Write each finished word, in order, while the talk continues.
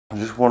I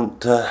just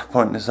want to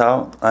point this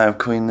out. I have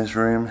cleaned this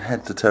room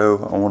head to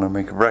toe. I want to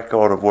make a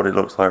record of what it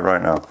looks like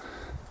right now.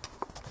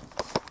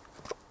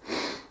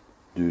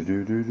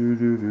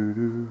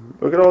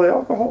 Look at all the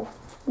alcohol.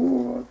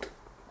 What?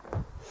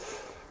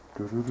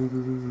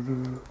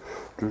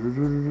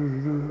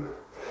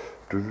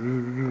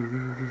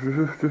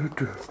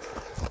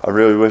 I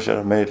really wish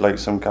I'd made like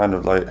some kind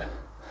of like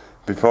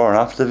before and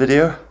after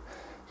video.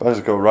 But I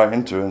just go right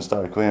into it and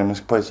start cleaning this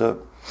place up.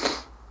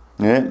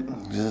 Yeah,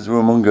 this is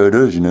what Monkaiy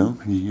does, you know.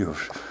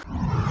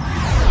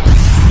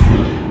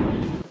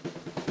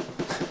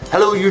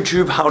 Hello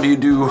YouTube, how do you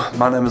do?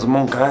 My name is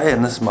Monkaiy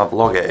and this is my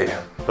vlog.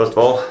 First of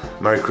all,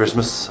 Merry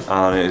Christmas,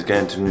 and it is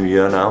getting to New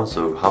Year now,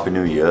 so Happy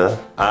New Year.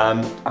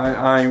 I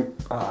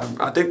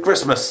did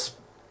Christmas.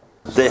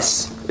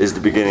 This is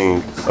the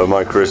beginning of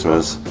my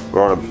Christmas.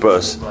 We're on a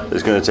bus.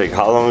 It's going to take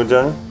how long,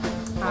 Jenny?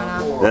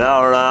 An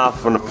hour and a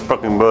half on a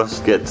fucking bus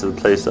to get to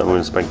the place that I'm going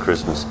to spend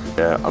Christmas.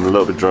 Yeah, I'm a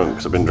little bit drunk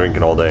because I've been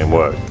drinking all day and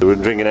work. We've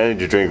been drinking an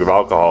energy drink with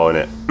alcohol in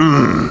it.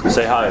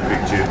 Say hi,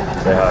 Pikachu.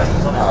 Say hi.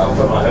 I'll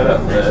put my head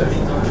up there.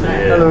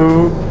 Yeah.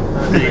 Hello.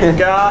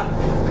 Pika.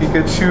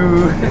 Pikachu.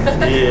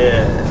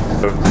 Yeah.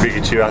 But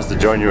Pikachu has to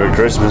join you at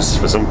Christmas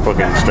for some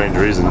fucking strange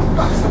reason.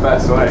 That's the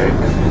best way.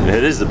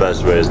 It is the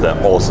best way, it's the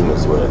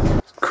awesomest way.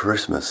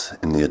 Christmas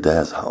in the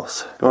Adair's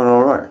house. Going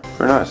alright.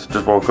 Very nice.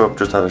 Just woke up,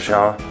 just had a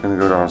shower. Gonna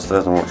go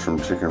downstairs and watch some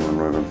chicken run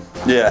roving.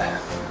 Yeah,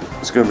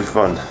 it's gonna be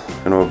fun.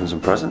 Gonna open some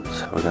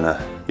presents. We're gonna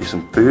eat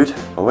some food.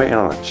 We're waiting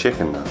on a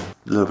chicken now. A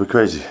little bit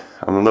crazy.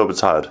 I'm a little bit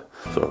tired.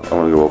 So I'm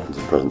gonna go open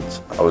some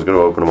presents. I was gonna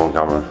open them on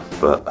camera,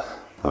 but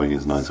I think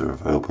it's nicer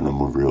if I open them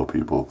with real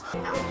people.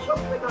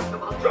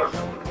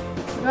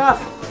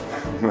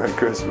 Merry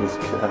Christmas,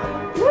 cat.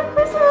 Merry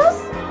Christmas!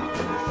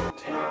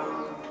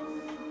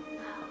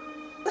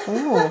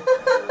 Oh.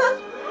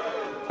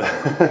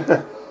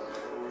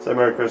 Say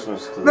Merry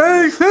Christmas to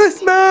Merry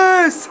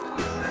Christmas! Say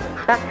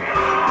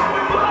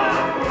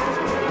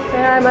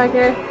hi,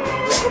 Monkaiy.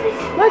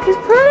 Monkai's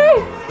pretty!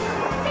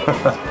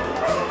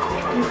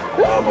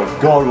 Oh my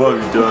god, what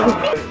have you done?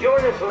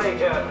 Join us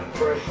later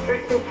for a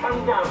strictly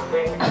come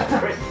dancing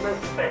Christmas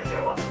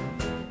special.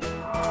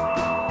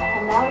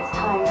 And now it's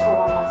time for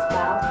one last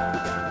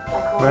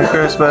bow. Merry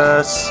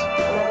Christmas!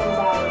 11's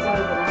hour is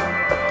over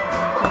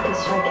now. Clock is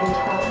striking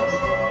 12.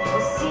 The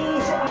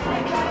seeds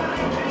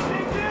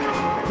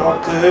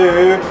Doctor Who!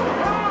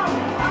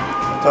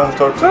 Time to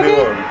talk to me.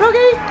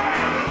 Rocky!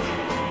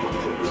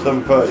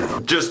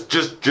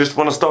 7:30. Just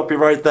want to stop you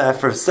right there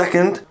for a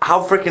second.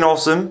 How freaking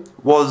awesome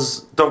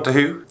was Doctor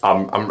Who?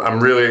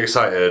 I'm really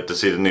excited to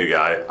see the new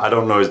guy. I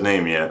don't know his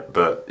name yet,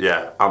 but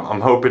yeah,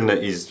 I'm hoping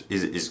that he's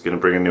going to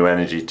bring a new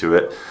energy to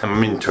it.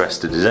 I'm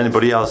interested. Is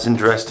anybody else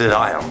interested?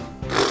 I am.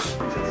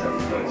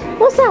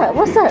 What's that?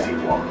 What's that?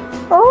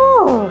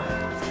 Oh!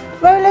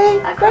 Rolly!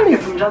 A cracker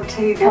from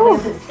Doctor Who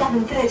comes at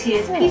 7:30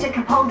 as Peter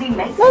Capaldi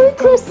makes Merry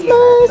his debut.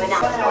 Christmas!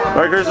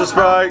 Merry Christmas,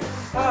 Spike!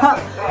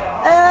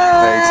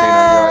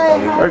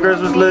 Merry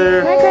Christmas,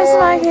 Lou! Merry Christmas,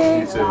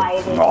 Monkaiy!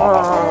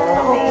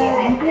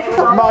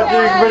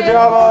 Magic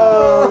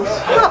pajamas!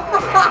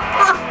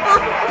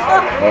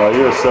 Oh,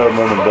 you're so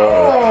mum and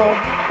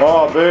dad.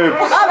 Oh,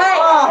 boobs!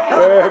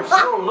 Boobs!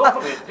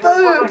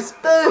 Boobs!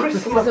 Boobs!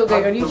 It's all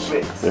going on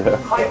YouTube.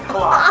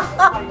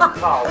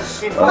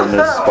 And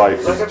this Spike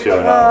just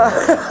chilling out.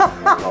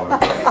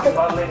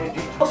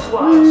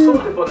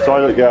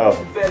 Toilet girl.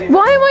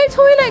 Why am I a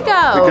toilet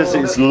girl? Because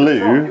it's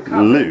Lou,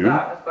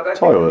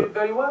 toilet.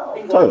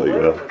 Toilet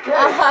girl.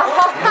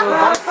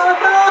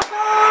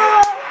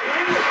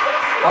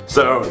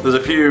 So, there's a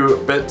few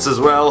bits as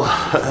well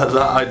that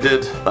I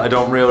did that I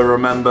don't really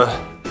remember.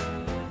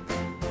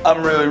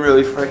 I'm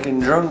really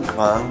freaking drunk,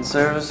 man.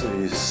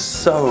 Seriously,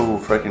 so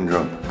freaking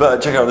drunk.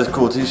 But check out this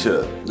cool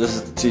t-shirt. This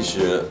is the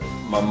t-shirt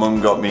my mum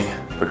got me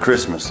for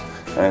Christmas,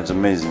 and it's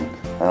amazing,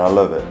 and I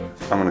love it.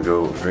 I'm gonna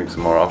go drink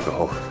some more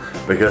alcohol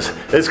because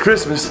it's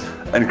Christmas,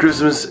 and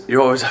Christmas you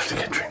always have to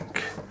get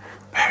drunk.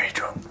 Very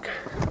drunk.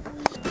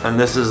 And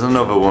this is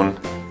another one.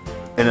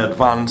 In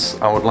advance,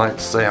 I would like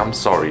to say I'm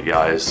sorry,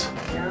 guys.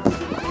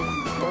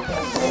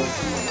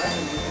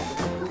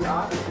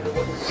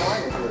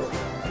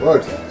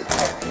 What?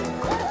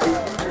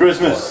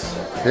 Christmas.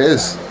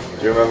 Yes.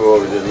 Do you remember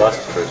what we did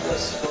last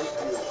Christmas?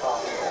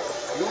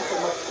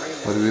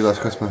 What did we do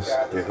last Christmas?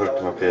 You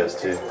hooked my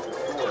PS2.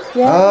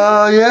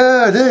 Ah,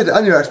 yeah, I did.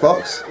 And your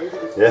Xbox.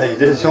 Yeah, you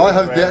did. So I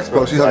have the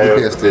Xbox, you have the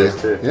PS2.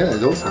 PS2. Yeah,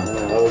 it's awesome.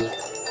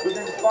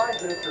 Within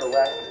 5 minutes of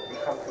arrest, you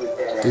come to a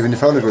dead end. Even your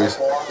phone agrees.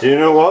 Do you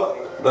know what?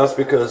 That's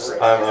because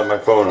I haven't had my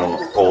phone on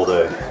all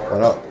day. Why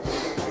not?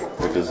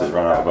 Because it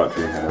ran out of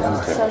battery.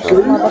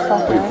 Social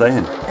motherfucker. Are you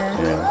playing?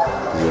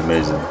 Yeah. It's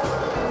amazing.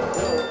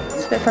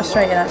 It's a bit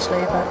frustrating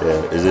actually, but...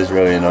 Yeah. Is this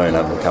really annoying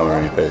having the camera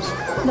in your face?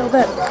 A little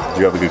bit. Did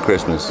you have a good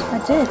Christmas? I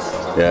did.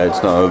 Yeah,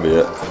 it's not over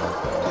yet.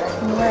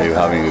 No. Are you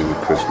having a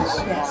good Christmas?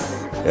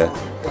 Yes. Yeah.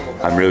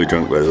 I'm really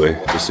drunk, by the way,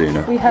 just so you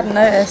know. We hadn't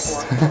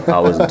noticed. I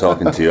wasn't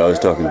talking to you, I was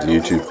talking to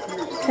YouTube.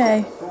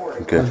 Okay.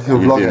 Okay. You're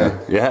You vlogging? do know?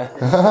 Yeah.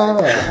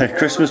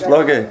 Christmas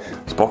vlogging.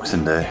 It's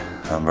Boxing Day.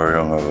 I'm very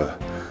hungover.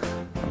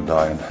 I'm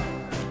dying.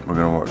 we're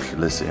gonna watch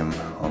Elysium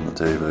on the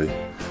TV,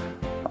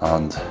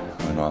 and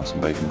we're gonna have some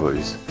bacon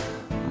butties.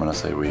 And when I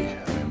say we,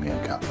 I mean me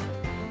and Kat.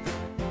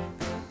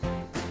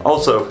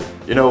 Also,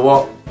 you know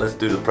what? Let's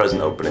do the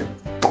present opening.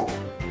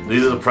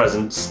 These are the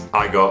presents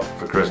I got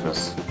for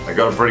Christmas. I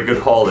got a pretty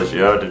good haul this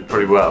year. I did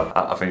pretty well.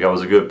 I think I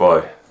was a good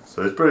boy.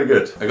 So it's pretty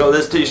good. I got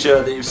this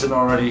t-shirt that you've seen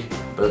already,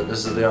 but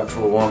this is the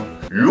actual one.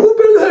 You've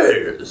been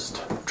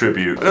hazed!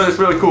 Tribute. I got this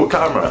really cool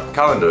calendar. I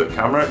got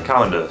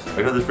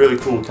this really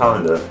cool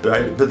calendar.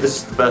 Right? But this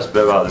is the best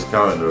bit about this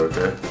calendar,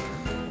 okay?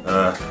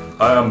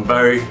 I am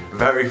very,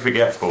 very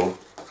forgetful.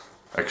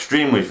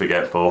 Extremely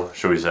forgetful,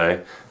 shall we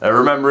say,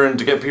 remembering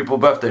to get people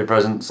birthday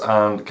presents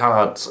and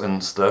cards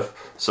and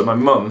stuff. So my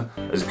mum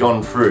has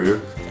gone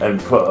through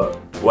and put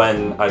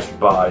when I should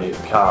buy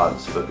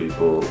cards for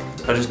people.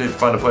 I just need to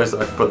find a place that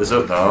I can put this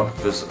up now,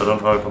 because I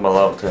don't know if I'm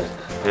allowed to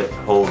hit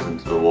holes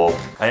into the wall.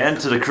 I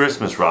entered a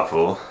Christmas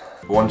raffle.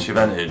 Once you've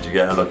entered, you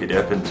get a lucky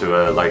dip into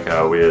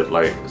a weird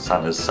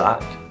Santa's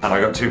sack. And I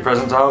got 2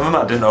 presents out of them.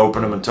 I didn't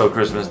open them until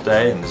Christmas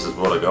Day, and this is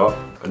what I got.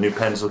 A new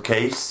pencil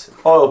case,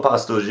 oil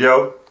pastels,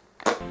 yo.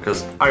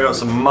 Because I got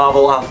some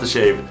Marvel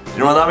aftershave. Do you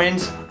know what that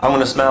means? I'm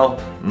gonna smell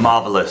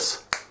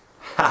marvelous.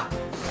 Ha!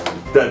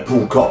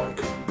 Deadpool comic.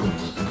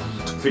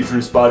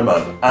 Featuring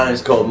Spider-Man. And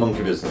it's called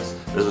Monkey Business.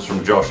 This was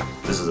from Josh.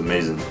 This is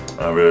amazing.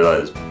 I really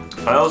like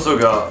this. I also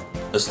got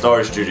a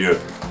storage studio.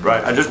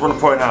 Right, I just want to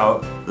point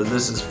out that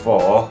this is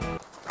for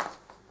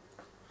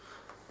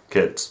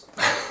kids.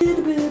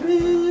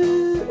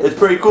 It's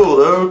pretty cool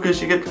though, because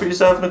you get to put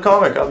yourself in a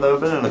comic. I've never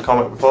been in a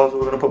comic before, so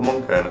we're going to put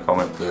Monkaiy in a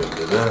comic.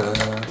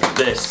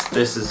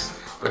 This is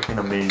freaking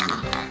amazing.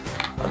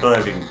 I don't know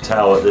if you can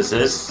tell what this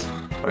is.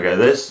 Okay,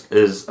 this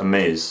is a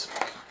maze.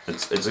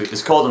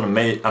 It's called a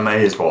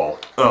maze ball.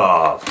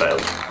 Ah,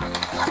 failed.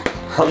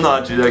 I'm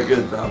not actually that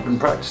good, but I've been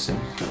practicing.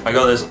 I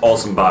got this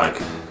awesome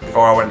bag.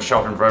 Before I went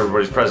shopping for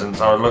everybody's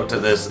presents, I looked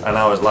at this and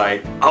I was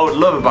like, I would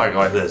love a bag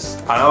like this.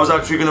 And I was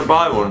actually going to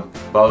buy one,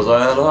 but I was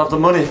like, I don't have the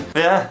money.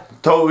 Yeah,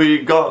 totally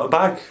got a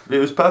bag. It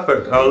was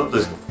perfect. I love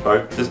this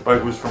bag. This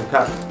bag was from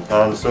Kat,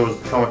 and so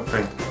was the comic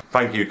thing.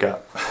 Thank you,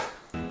 Kat.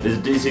 These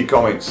are DC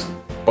Comics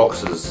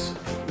boxes,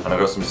 and I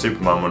got some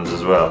Superman ones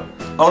as well.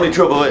 Only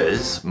trouble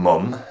is,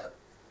 Mum,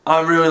 I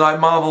really like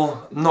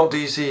Marvel, not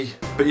DC,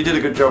 but you did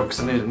a good job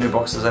because I needed new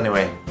boxes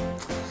anyway.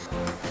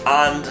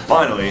 And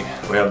finally,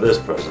 we have this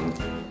present.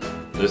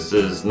 This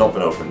has not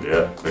been opened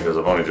yet because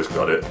I've only just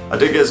got it. I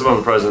did get some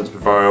other presents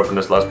before I opened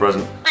this last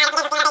present.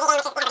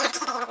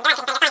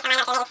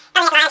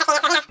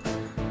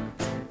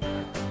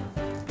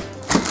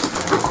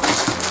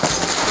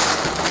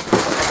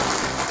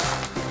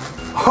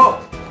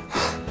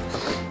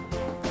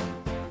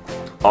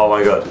 Oh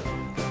my god.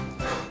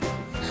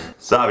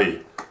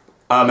 Savvy.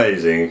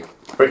 Amazing.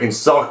 Freaking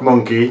sock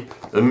monkey.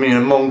 I mean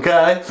a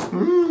Monkaiy.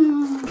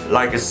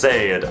 Like I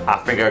said, I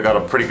think I got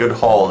a pretty good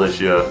haul this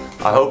year.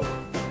 I hope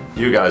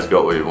you guys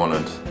got what you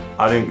wanted.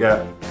 I didn't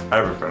get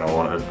everything I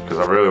wanted because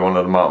I really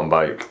wanted a mountain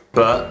bike.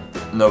 But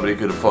nobody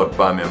could afford to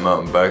buy me a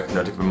mountain bike,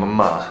 not even my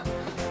ma.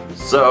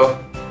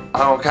 So, I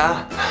don't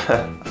care.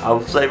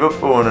 I'll save up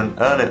for one and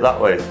earn it that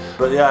way.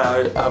 But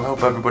yeah, I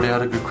hope everybody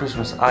had a good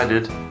Christmas. I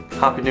did.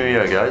 Happy New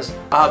Year, guys.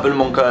 I've been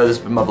Monkaiy, this has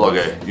been my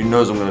vlogger. You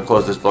know I'm going to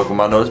close this vlog with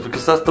my nose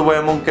because that's the way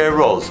a Monkaiy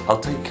rolls. I'll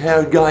take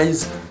care,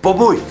 guys.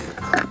 Bye-bye.